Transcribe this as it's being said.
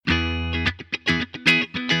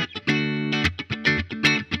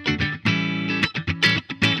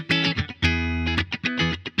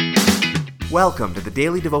Welcome to the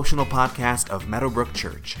daily devotional podcast of Meadowbrook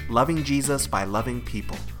Church, loving Jesus by loving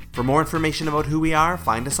people. For more information about who we are,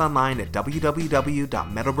 find us online at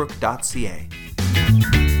www.meadowbrook.ca.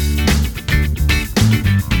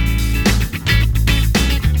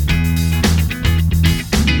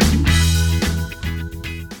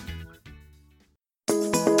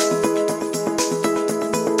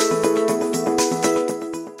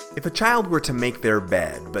 If a child were to make their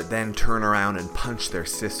bed, but then turn around and punch their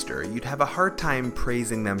sister, you'd have a hard time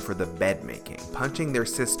praising them for the bed making. Punching their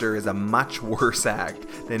sister is a much worse act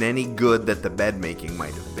than any good that the bed making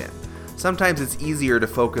might have been. Sometimes it's easier to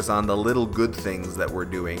focus on the little good things that we're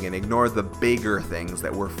doing and ignore the bigger things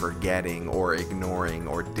that we're forgetting or ignoring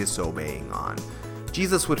or disobeying on.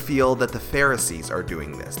 Jesus would feel that the Pharisees are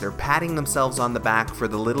doing this. They're patting themselves on the back for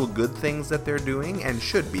the little good things that they're doing, and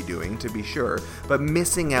should be doing, to be sure, but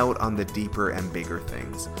missing out on the deeper and bigger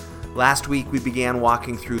things. Last week, we began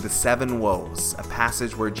walking through the 7 woes, a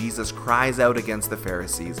passage where Jesus cries out against the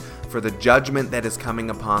Pharisees for the judgment that is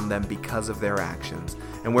coming upon them because of their actions,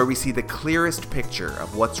 and where we see the clearest picture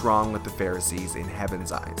of what's wrong with the Pharisees in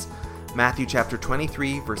heaven's eyes. Matthew chapter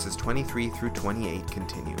 23, verses 23 through 28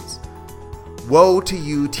 continues. Woe to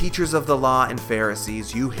you, teachers of the law and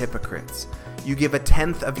Pharisees, you hypocrites! You give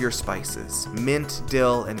 1/10 of your spices, mint,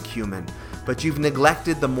 dill, and cumin, but you've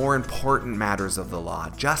neglected the more important matters of the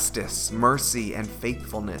law, justice, mercy, and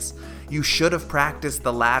faithfulness. You should have practiced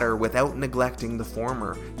the latter without neglecting the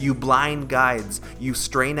former. You blind guides, you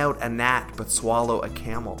strain out a gnat but swallow a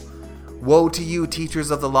camel. Woe to you,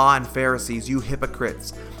 teachers of the law and Pharisees, you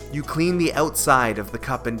hypocrites! You clean the outside of the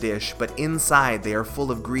cup and dish, but inside they are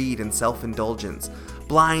full of greed and self-indulgence.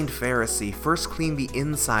 Blind Pharisee, first clean the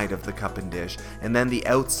inside of the cup and dish, and then the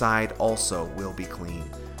outside also will be clean.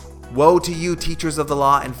 Woe to you, teachers of the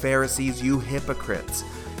law and Pharisees, you hypocrites!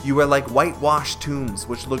 You are like whitewashed tombs,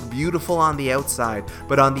 which look beautiful on the outside,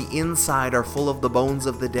 but on the inside are full of the bones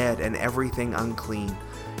of the dead and everything unclean.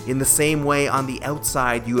 In the same way, on the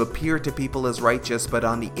outside you appear to people as righteous, but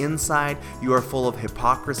on the inside you are full of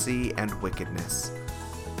hypocrisy and wickedness.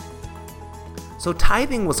 So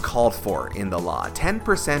tithing was called for in the law.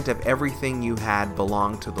 10% of everything you had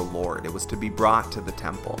belonged to the Lord. It was to be brought to the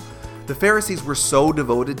temple. The Pharisees were so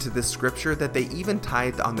devoted to this scripture that they even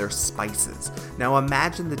tithed on their spices. Now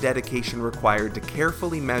imagine the dedication required to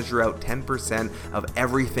carefully measure out 10% of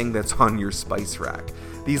everything that's on your spice rack.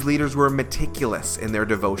 These leaders were meticulous in their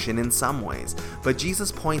devotion in some ways, but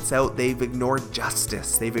Jesus points out they've ignored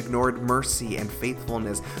justice, they've ignored mercy and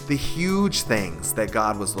faithfulness, the huge things that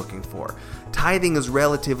God was looking for. Tithing is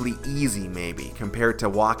relatively easy, maybe, compared to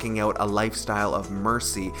walking out a lifestyle of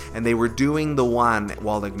mercy, and they were doing the one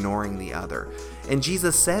while ignoring the other. And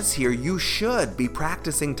Jesus says here, you should be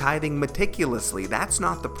practicing tithing meticulously. That's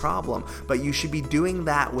not the problem, but you should be doing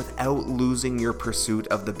that without losing your pursuit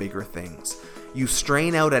of the bigger things. You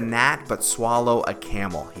strain out a gnat but swallow a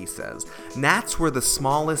camel, he says. Gnats were the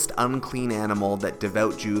smallest unclean animal that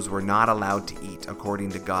devout Jews were not allowed to eat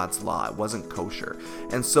according to God's law. It wasn't kosher.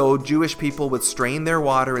 And so Jewish people would strain their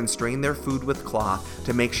water and strain their food with cloth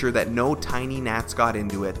to make sure that no tiny gnats got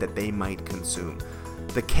into it that they might consume.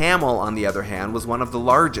 The camel, on the other hand, was one of the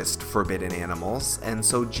largest forbidden animals, and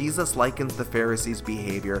so Jesus likens the Pharisees'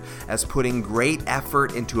 behavior as putting great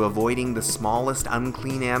effort into avoiding the smallest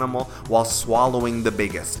unclean animal while swallowing the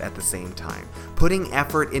biggest at the same time. Putting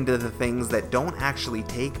effort into the things that don't actually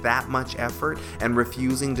take that much effort and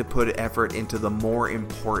refusing to put effort into the more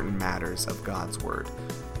important matters of God's Word.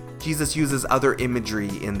 Jesus uses other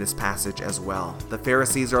imagery in this passage as well. The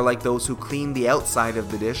Pharisees are like those who clean the outside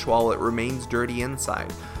of the dish while it remains dirty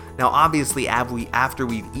inside. Now obviously after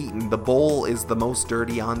we've eaten, the bowl is the most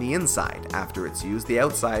dirty on the inside. After it's used, the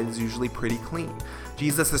outside is usually pretty clean.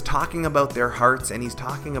 Jesus is talking about their hearts, and he's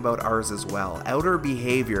talking about ours as well. Outer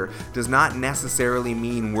behavior does not necessarily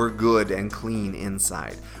mean we're good and clean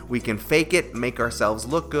inside. We can fake it, make ourselves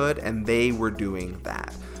look good, and they were doing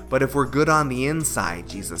that. But if we're good on the inside,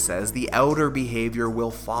 Jesus says, the outer behavior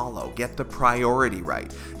will follow. Get the priority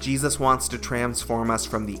right. Jesus wants to transform us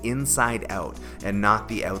from the inside out and not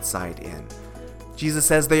the outside in. Jesus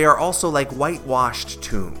says they are also like whitewashed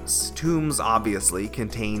tombs. Tombs obviously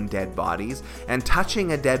contain dead bodies, and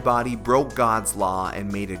touching a dead body broke God's law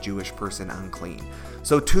and made a Jewish person unclean.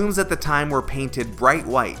 So tombs at the time were painted bright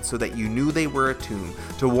white so that you knew they were a tomb,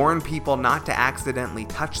 to warn people not to accidentally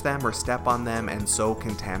touch them or step on them and so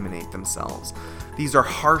contaminate themselves. These are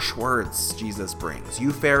harsh words Jesus brings.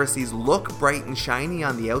 You Pharisees look bright and shiny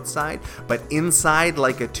on the outside, but inside,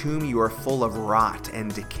 like a tomb, you are full of rot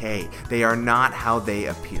and decay. They are not how they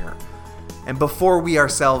appear. And before we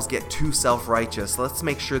ourselves get too self-righteous, let's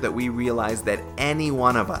make sure that we realize that any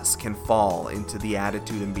one of us can fall into the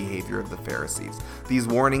attitude and behavior of the Pharisees. These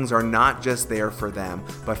warnings are not just there for them,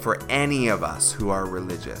 but for any of us who are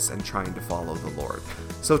religious and trying to follow the Lord.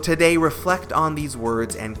 So today, reflect on these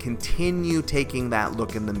words and continue taking that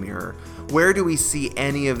look in the mirror. Where do we see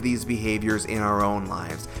any of these behaviors in our own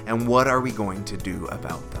lives, and what are we going to do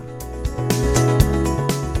about them?